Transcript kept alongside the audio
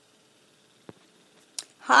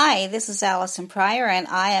Hi, this is Allison Pryor, and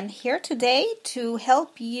I am here today to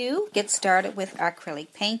help you get started with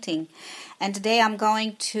acrylic painting. And today I'm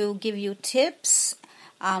going to give you tips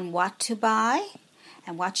on what to buy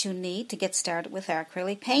and what you need to get started with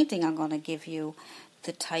acrylic painting. I'm going to give you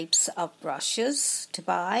the types of brushes to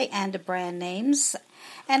buy and the brand names.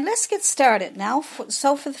 And let's get started now.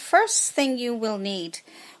 So for the first thing you will need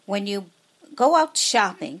when you go out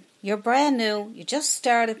shopping, you're brand new, you just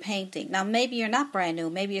started painting. Now, maybe you're not brand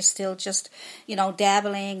new. Maybe you're still just,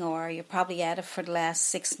 dabbling, or you're probably at it for the last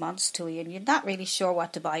 6 months to a year, and you're not really sure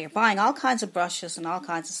what to buy. You're buying all kinds of brushes and all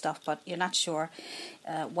kinds of stuff, but you're not sure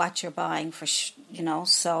what you're buying for,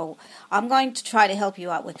 So I'm going to try to help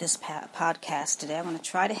you out with this podcast today. I'm going to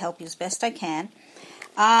try to help you as best I can.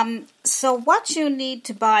 So what you need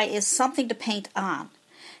to buy is something to paint on.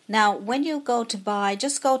 Now, when you go to buy,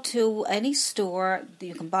 just go to any store.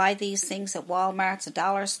 You can buy these things at Walmart, the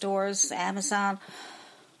dollar stores, Amazon,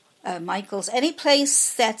 Michael's, any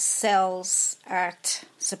place that sells art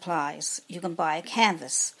supplies. You can buy a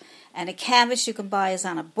canvas. And a canvas you can buy is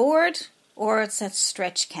on a board, or it's a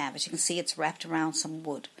stretch canvas. You can see it's wrapped around some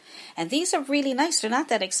wood. And these are really nice. They're not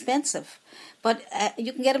that expensive. But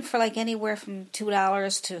you can get them for like anywhere from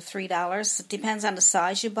 $2 to $3. It depends on the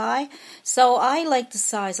size you buy. So I like the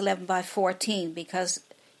size 11 by 14 because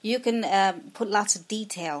you can put lots of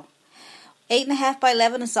detail. 8.5 by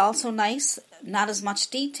 11 is also nice. Not as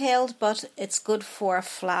much detailed, but it's good for a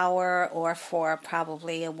flower or for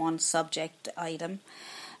probably a one subject item.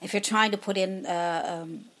 If you're trying to put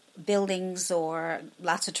in buildings or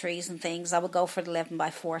lots of trees and things, I would go for the 11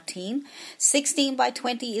 by 14. 16 by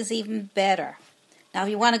 20 is even better. Now, if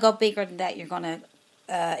you want to go bigger than that, you're going to,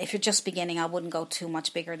 if you're just beginning, I wouldn't go too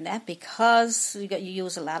much bigger than that because you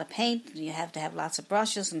use a lot of paint. You have to have lots of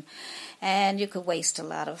brushes, and you could waste a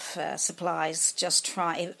lot of supplies just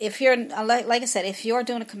trying. If you're, like I said, if you're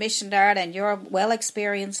doing a commissioned art and you're well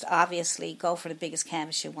experienced, obviously go for the biggest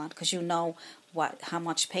canvas you want because you know how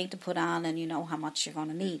much paint to put on, and you know how much you're going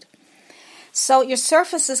to need. So your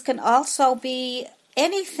surfaces can also be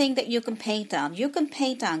anything that you can paint on. You can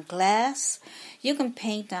paint on glass, you can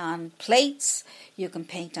paint on plates, you can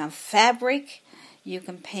paint on fabric, you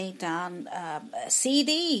can paint on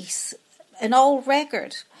CDs, an old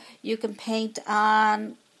record. You can paint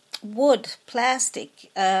on wood,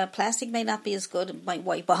 plastic. Plastic may not be as good, it might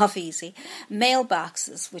wipe off easy.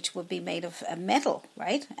 Mailboxes, which would be made of metal,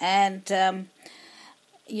 right? And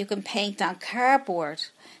you can paint on cardboard.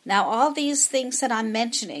 Now, all these things that I'm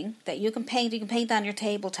mentioning that you can paint on your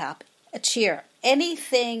tabletop, a chair,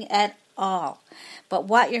 anything at all. But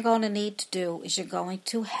what you're going to need to do is you're going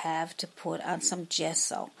to have to put on some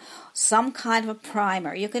gesso, some kind of a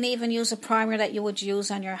primer. You can even use a primer that you would use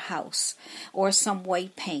on your house or some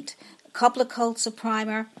white paint. A couple of coats of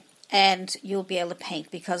primer and you'll be able to paint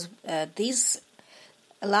because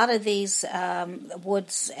a lot of these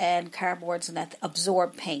woods and cardboards and that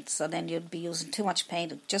absorb paint. So then you'd be using too much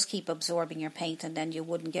paint. Just keep absorbing your paint and then you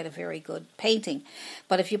wouldn't get a very good painting.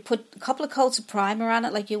 But if you put a couple of coats of primer on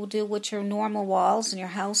it like you would do with your normal walls in your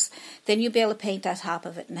house, then you'll be able to paint on top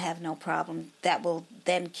of it and have no problem. That will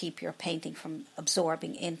then keep your painting from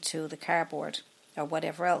absorbing into the cardboard or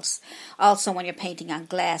whatever else. Also, when you're painting on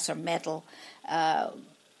glass or metal,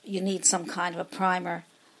 you need some kind of a primer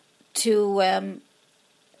to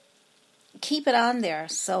keep it on there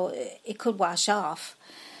so it could wash off.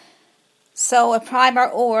 So a primer,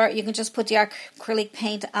 or you can just put the acrylic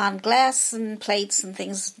paint on glass and plates and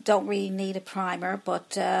things. Don't really need a primer,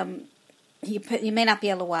 but you may not be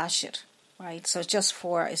able to wash it, right? So it's just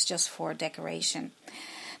for decoration.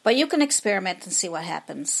 But you can experiment and see what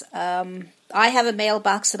happens. I have a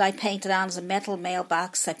mailbox that I painted on as a metal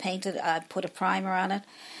mailbox. I put a primer on it.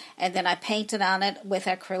 And then I painted on it with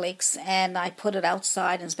acrylics, and I put it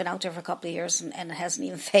outside, and it's been out there for a couple of years, and it hasn't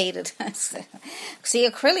even faded. See,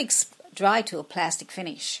 acrylics dry to a plastic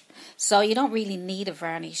finish, so you don't really need a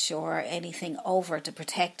varnish or anything over to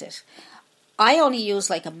protect it. I only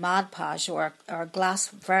use like a Mod Podge or a gloss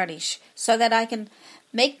varnish so that I can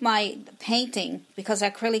make my painting, because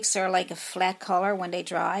acrylics are like a flat color when they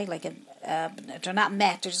dry, they're not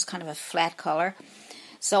matte, they're just kind of a flat color.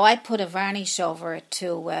 So I put a varnish over it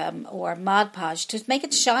or Mod Podge to make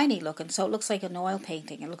it shiny looking, so it looks like an oil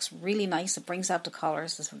painting. It looks really nice. It brings out the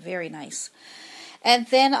colors. It's very nice. And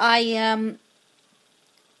then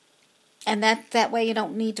that way you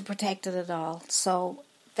don't need to protect it at all. So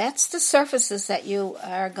that's the surfaces that you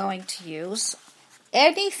are going to use.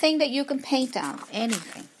 Anything that you can paint on,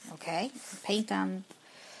 anything, okay? Paint on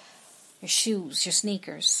your shoes, your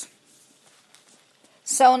sneakers.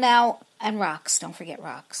 So now, and rocks, don't forget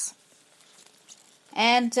rocks.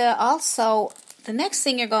 And also, the next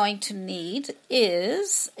thing you're going to need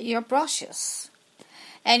is your brushes.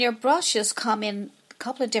 And your brushes come in a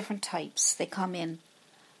couple of different types. They come in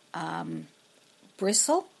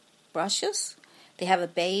bristle brushes. They have a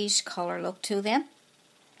beige color look to them,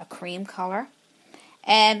 a cream color.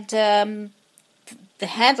 And the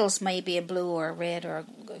handles may be a blue or a red or a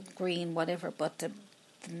green, whatever, but the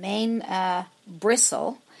main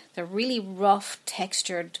bristle, they're really rough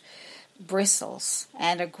textured bristles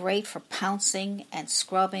and are great for pouncing and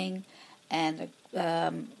scrubbing and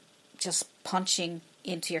just punching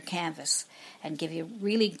into your canvas and give you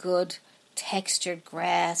really good textured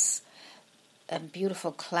grass and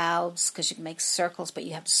beautiful clouds, because you can make circles but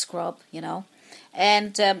you have to scrub,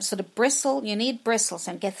 And so the bristle, you need bristles,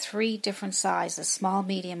 and get 3 different sizes, small,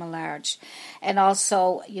 medium, and large. And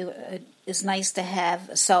also, it's nice to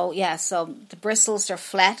have, so the bristles are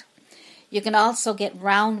flat. You can also get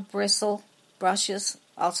round bristle brushes,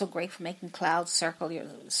 also great for making clouds,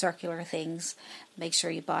 circular things. Make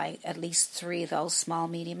sure you buy at least 3 of those, small,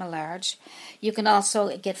 medium, and large. You can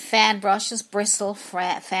also get fan brushes, bristle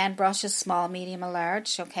fan brushes, small, medium, and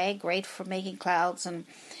large. Okay, great for making clouds and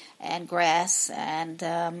grass, and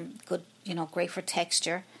good, great for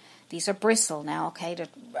texture. These are bristle now, okay? They're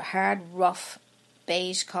hard, rough,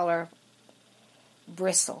 beige color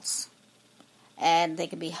bristles, and they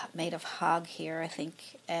can be made of hog hair, I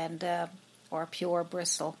think, and or pure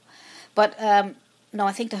bristle. But no,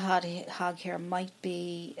 I think the hog hair might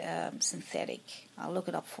be synthetic. I'll look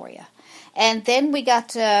it up for you. And then we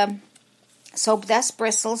got. So that's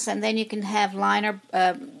bristles, and then you can have liner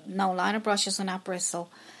brushes are not bristle.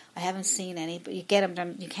 I haven't seen any, but you get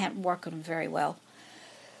them, you can't work with them very well.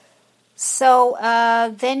 So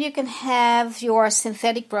then you can have your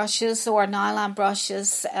synthetic brushes or nylon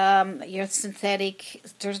brushes. Your synthetic,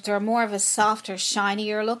 they're more of a softer,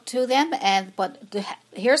 shinier look to them.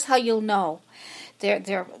 Here's how you'll know: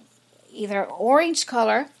 they're either orange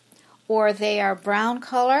color or they are brown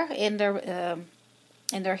color in their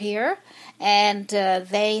hair, and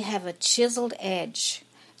they have a chiseled edge,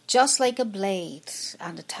 just like a blade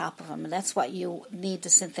on the top of them. And that's what you need the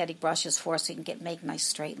synthetic brushes for, so you can make nice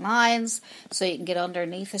straight lines, so you can get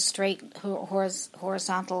underneath a straight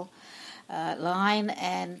horizontal line,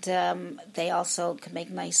 and they also can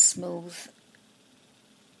make nice smooth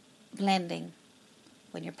blending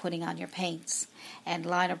when you're putting on your paints. And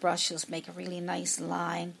liner brushes make a really nice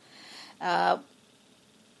line.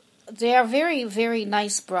 They are very, very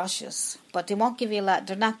nice brushes, but they won't give you a lot.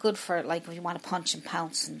 They're not good for, like, if you want to punch and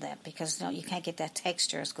pounce in them, because you can't get that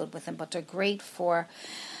texture as good with them. But they're great for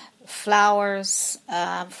flowers,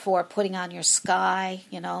 for putting on your sky,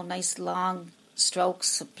 nice long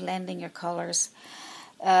strokes, blending your colors.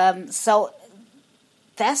 So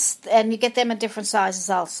and you get them in different sizes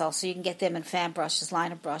also. So you can get them in fan brushes,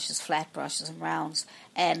 liner brushes, flat brushes, and rounds,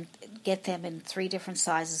 and get them in 3 different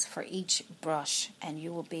sizes for each brush, and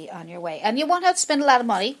you will be on your way. And you won't have to spend a lot of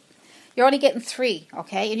money. You're only getting 3,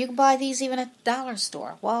 okay? And you can buy these even at dollar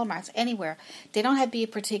store, Walmart, anywhere. They don't have to be a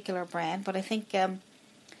particular brand, but I think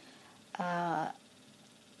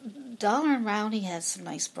Dollar and Roundy has some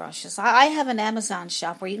nice brushes. I have an Amazon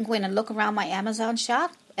shop where you can go in and look around my Amazon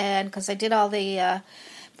shop, and because I did all the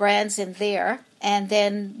brands in there, and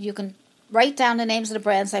then you can write down the names of the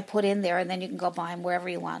brands I put in there, and then you can go buy them wherever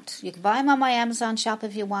you want. You can buy them on my Amazon shop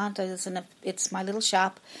if you want. It's my little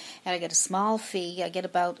shop, and I get a small fee. I get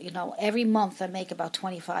about, every month I make about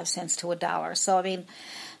 25 cents to $1. So, I mean,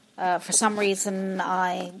 for some reason,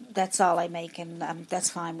 that's all I make, and that's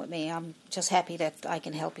fine with me. I'm just happy that I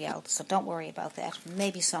can help you out, so don't worry about that.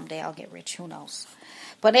 Maybe someday I'll get rich, who knows.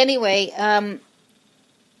 But anyway,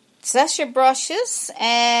 so that's your brushes,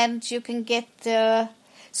 and you can get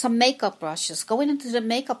some makeup brushes. Go into the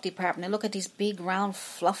makeup department and look at these big, round,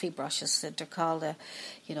 fluffy brushes that they're called,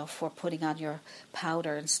 for putting on your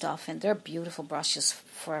powder and stuff. And they're beautiful brushes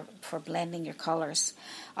for blending your colors.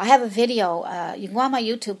 I have a video. You can go on my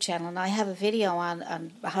YouTube channel, and I have a video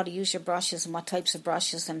on how to use your brushes and what types of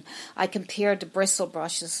brushes. And I compared the bristle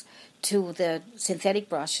brushes to the synthetic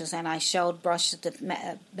brushes, and I showed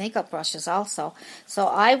makeup brushes also. So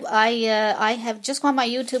I have just go on my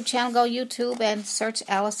YouTube channel, go YouTube and search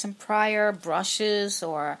Alison Pryor brushes,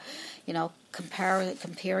 or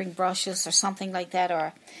comparing brushes or something like that,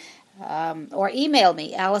 or email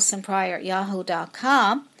me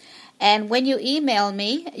AlisonPryor@yahoo.com. And when you email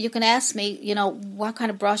me, you can ask me, what kind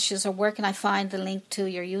of brushes, or where can I find the link to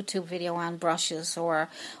your YouTube video on brushes or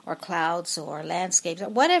clouds or landscapes, or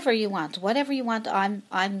whatever you want. Whatever you want,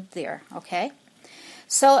 I'm there, okay?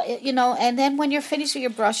 So, and then when you're finished with your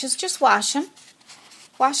brushes, just wash them.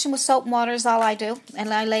 Wash them with soap and water is all I do,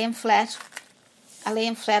 and I lay them flat. I lay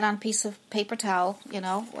them flat on a piece of paper towel,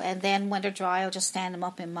 and then when they're dry, I'll just stand them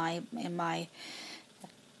up in my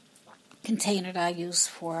container that I use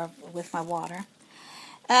with my water.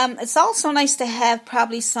 It's also nice to have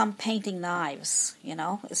probably some painting knives.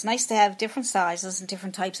 It's nice to have different sizes and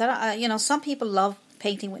different types. Some people love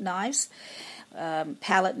painting with knives,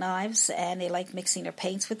 palette knives, and they like mixing their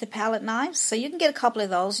paints with the palette knives. So you can get a couple of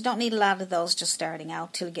those. You don't need a lot of those just starting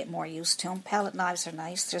out till you get more used to them. Palette knives are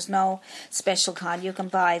nice. There's no special kind. You can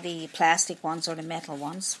buy the plastic ones or the metal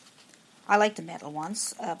ones. I like the metal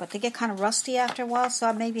ones, but they get kind of rusty after a while, so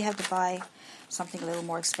I maybe have to buy something a little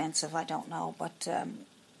more expensive. I don't know, but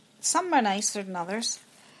some are nicer than others.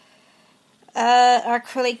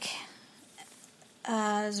 Acrylic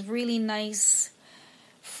is really nice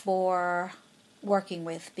for working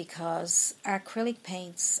with because acrylic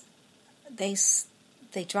paints, they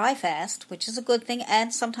dry fast, which is a good thing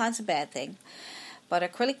and sometimes a bad thing. But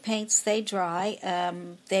acrylic paints, they dry.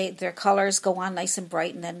 Their colors go on nice and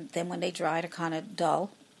bright, and then when they dry, they're kind of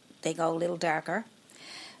dull. They go a little darker.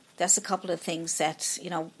 That's a couple of things that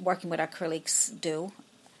working with acrylics do.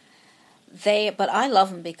 But I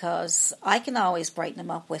love them because I can always brighten them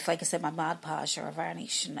up with, like I said, my Mod Podge or a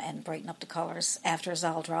varnish and brighten up the colors after it's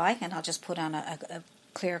all dry. And I'll just put on a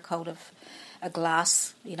clear coat of a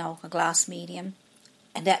glass, a glass medium.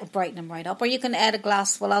 And that would brighten them right up. Or you can add a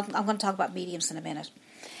glass. Well, I'm going to talk about mediums in a minute.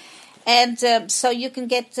 And so you can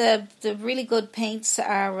get the really good paints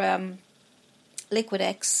are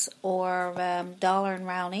Liquid-X or Dollar and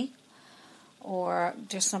Rowney. Or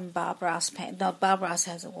there's some Bob Ross paint. No, Bob Ross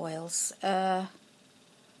has oils. So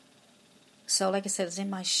like I said, it's in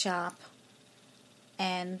my shop.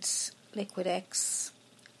 And Liquid-X.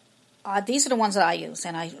 These are the ones that I use.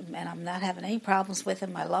 And I'm not having any problems with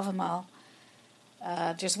them. I love them all.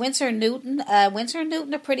 There's Winsor & Newton. Winsor &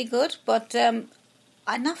 Newton are pretty good, but I'm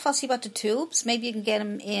not fussy about the tubes. Maybe you can get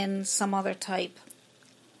them in some other type.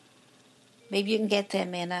 Maybe you can get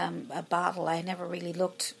them in a bottle. I never really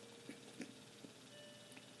looked.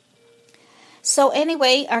 So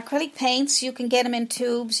anyway, acrylic paints, you can get them in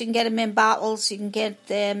tubes. You can get them in bottles. You can get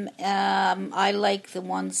them. I like the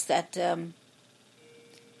ones that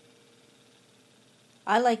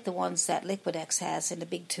Liquid-X has in the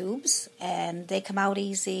big tubes, and they come out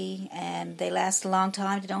easy, and they last a long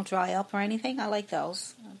time. They don't dry up or anything. I like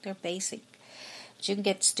those. They're basic. But you can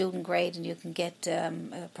get student grade, and you can get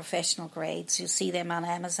professional grades. You see them on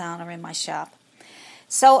Amazon or in my shop.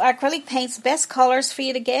 So acrylic paints, best colors for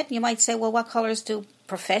you to get. You might say, well, what colors do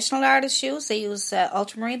professional artists use? They use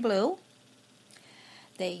ultramarine blue.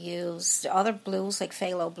 They use other blues like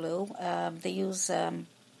phthalo blue. They use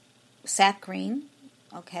sap green.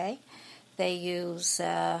 Okay, they use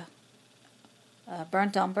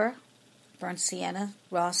burnt umber, burnt sienna,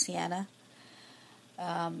 raw sienna.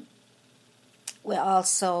 We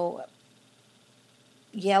also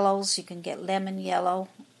yellows. You can get lemon yellow,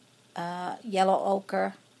 yellow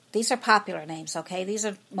ochre. These are popular names. Okay, these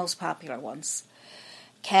are most popular ones.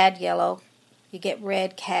 Cad yellow. You get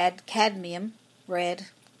red, cadmium, red.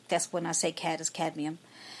 That's when I say cad is cadmium.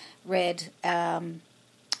 Red,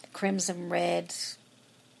 crimson red.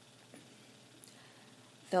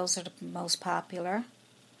 Those are the most popular.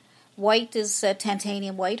 White is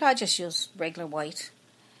titanium white. I just use regular white,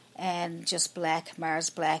 and just black, Mars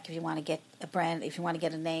black. If you want to get a brand, if you want to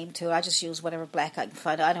get a name too, I just use whatever black I can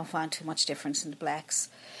find. I don't find too much difference in the blacks,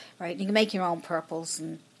 right? You can make your own purples,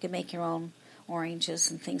 and you can make your own oranges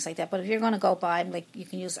and things like that. But if you're going to go buy them, like you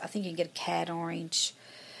can use, I think you can get a cad orange.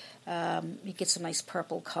 You get some nice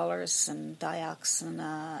purple colors and dioxin,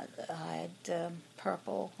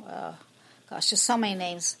 purple. Gosh, there's so many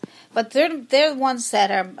names. But they're the ones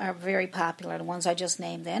that are very popular, the ones I just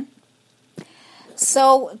named then.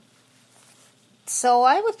 So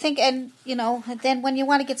I would think, and, then when you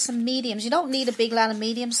want to get some mediums, you don't need a big lot of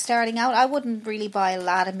mediums starting out. I wouldn't really buy a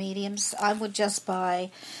lot of mediums. I would just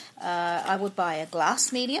buy, a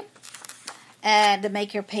gloss medium and to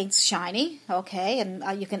make your paints shiny, okay? And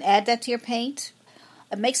you can add that to your paint.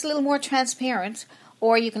 It makes it a little more transparent.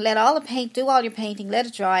 Or you can let all the paint, do all your painting, let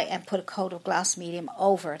it dry, and put a coat of gloss medium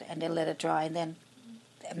over it, and then let it dry, and then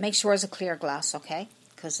make sure it's a clear gloss, okay?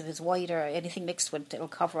 Because if it's white or anything mixed with it, it'll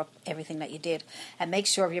cover up everything that you did. And make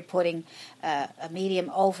sure if you're putting a medium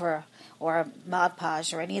over or a Mod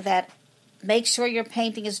Podge or any of that, make sure your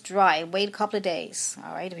painting is dry. Wait a couple of days,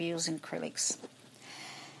 all right, if you're using acrylics.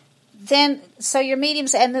 Then, so your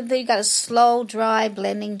mediums, and then you got a slow, dry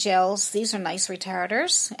blending gels. These are nice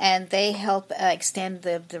retarders, and they help extend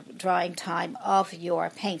the drying time of your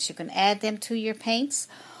paints. You can add them to your paints,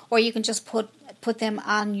 or you can just put them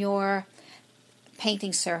on your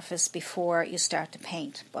painting surface before you start to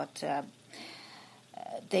paint. But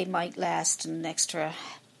they might last an extra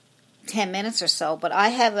 10 minutes or so. But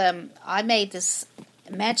I made this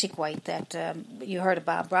magic white that you heard of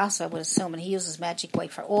Bob Ross, I would assume, and he uses magic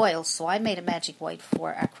white for oils. So I made a magic white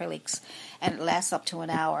for acrylics, and it lasts up to an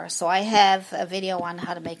hour. So I have a video on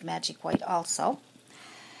how to make magic white also.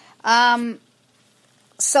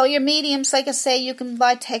 So your mediums, like I say, you can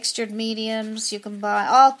buy textured mediums, you can buy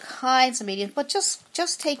all kinds of mediums, but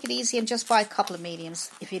just take it easy and just buy a couple of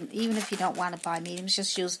mediums. Even if you don't want to buy mediums,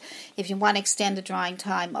 just use, if you want to extend the drying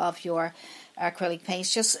time of your acrylic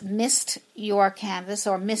paints, just mist your canvas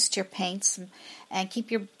or mist your paints and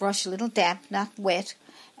keep your brush a little damp, not wet,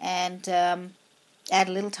 and add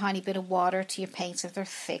a little tiny bit of water to your paints if they're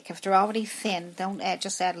thick. If they're already thin, don't add,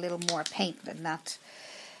 just add a little more paint, but not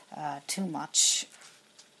too much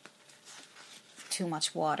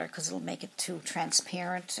water, because it'll make it too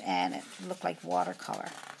transparent and it look like watercolor.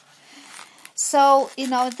 So,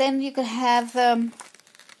 then you could have,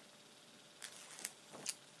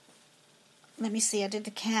 let me see, I did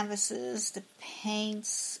the canvases, the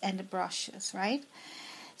paints, and the brushes, right?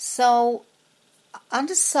 So, on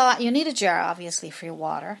the side, you need a jar, obviously, for your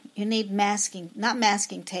water. You need not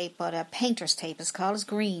masking tape, but a painter's tape. It's called, it's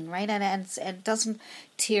green, right? And it doesn't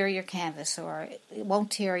tear your canvas, or it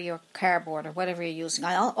won't tear your cardboard, or whatever you're using.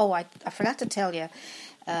 I forgot to tell you,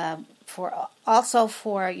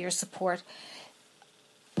 for your support,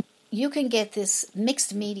 you can get this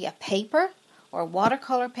mixed media paper, or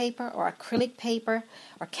watercolor paper, or acrylic paper,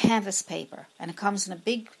 or canvas paper. And it comes in a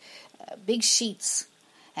big sheets.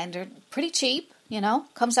 And they're pretty cheap,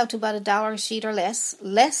 comes out to about $1 a sheet or less.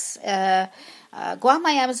 Go on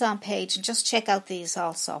my Amazon page and just check out these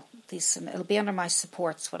also. It'll be under my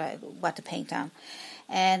supports, what to paint on.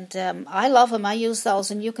 And I love them. I use those,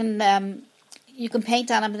 and you can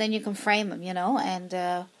paint on them, and then you can frame them,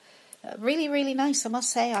 and really, really nice, I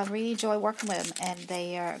must say. I really enjoy working with them, and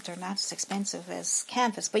they're not as expensive as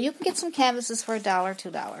canvas. But you can get some canvases for $1,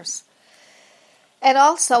 $2. And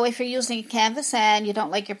also, if you're using a canvas and you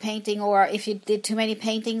don't like your painting, or if you did too many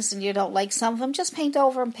paintings and you don't like some of them, just paint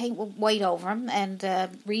over them, paint white over them, and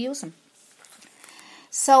reuse them.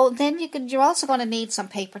 So then you're also going to need some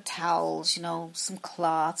paper towels, some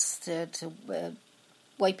cloths to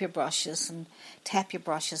wipe your brushes and tap your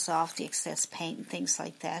brushes off the excess paint and things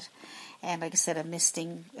like that. And like I said, a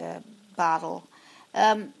misting bottle.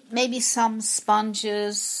 Maybe some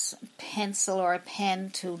sponges, pencil or a pen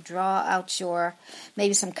to draw out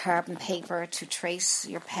maybe some carbon paper to trace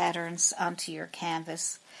your patterns onto your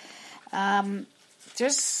canvas.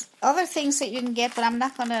 There's other things that you can get, but I'm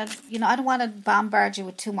not going to, I don't want to bombard you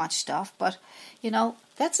with too much stuff, but,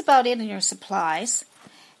 that's about it in your supplies.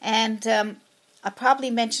 And I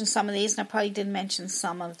probably mentioned some of these, and I probably didn't mention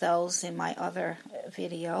some of those in my other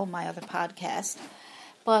video, my other podcast.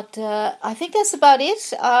 But I think that's about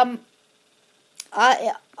it. I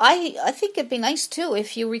think it'd be nice too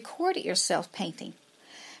if you recorded yourself painting.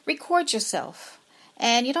 Record yourself,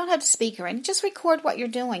 and you don't have to speak or anything. Just record what you're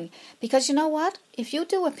doing, because you know what? If you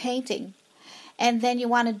do a painting, and then you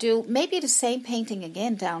want to do maybe the same painting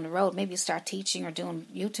again down the road, maybe you start teaching or doing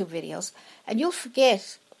YouTube videos, and you'll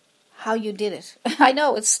forget how you did it. I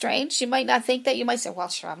know it's strange. You might not think that. You might say, "Well,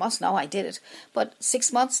 sure, I must know I did it." But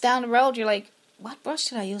 6 months down the road, you're like, what brush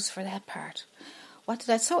did I use for that part?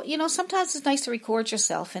 So, sometimes it's nice to record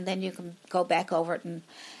yourself, and then you can go back over it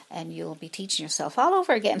and you'll be teaching yourself all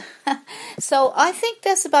over again. So I think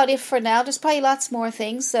that's about it for now. There's probably lots more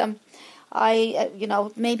things.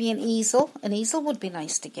 Maybe an easel. An easel would be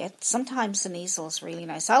nice to get. Sometimes an easel is really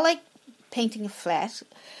nice. I like painting flat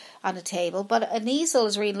on a table, but an easel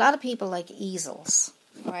is really, a lot of people like easels.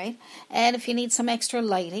 Right, and if you need some extra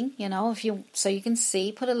lighting, so you can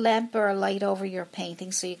see, put a lamp or a light over your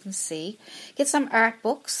painting so you can see. Get some art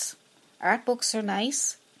books. Art books are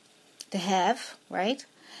nice to have, right?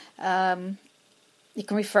 You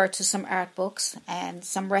can refer to some art books and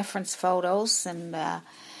some reference photos, and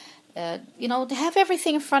to have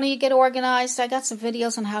everything in front of you, get organized. I got some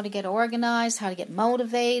videos on how to get organized, how to get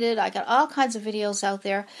motivated. I got all kinds of videos out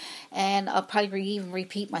there, and I'll probably even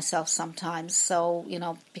repeat myself sometimes. So,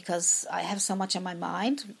 because I have so much on my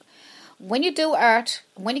mind. When you do art,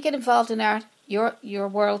 when you get involved in art, your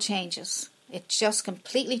world changes. It just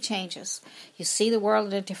completely changes. You see the world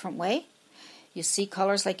in a different way. You see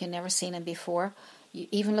colors like you've never seen them before.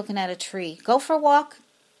 Even looking at a tree. Go for a walk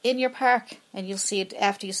in your park, and you'll see it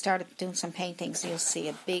after you started doing some paintings. You'll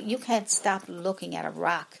see you can't stop looking at a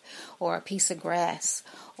rock or a piece of grass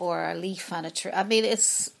or a leaf on a tree. I mean,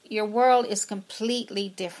 your world is completely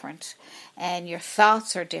different, and your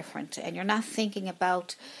thoughts are different, and you're not thinking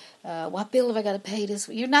about what bill have I got to pay this?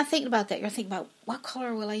 You're not thinking about that. You're thinking about what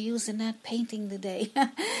color will I use in that painting today.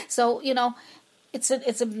 So, it's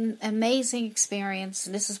an amazing experience,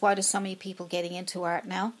 and this is why there's so many people getting into art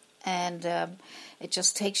now, and it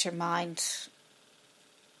just takes your mind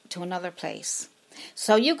to another place.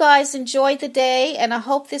 So you guys enjoy the day, and I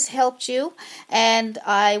hope this helped you, and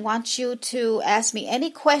I want you to ask me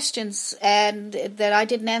any questions and that I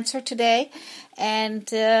didn't answer today,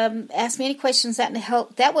 and ask me any questions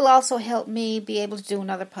that will also help me be able to do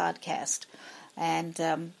another podcast. And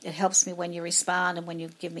it helps me when you respond and when you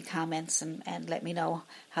give me comments and let me know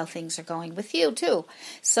how things are going with you too.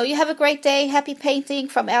 So you have a great day. Happy painting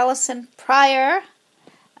from Allison Pryor.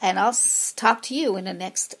 And I'll talk to you in the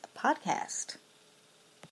next podcast.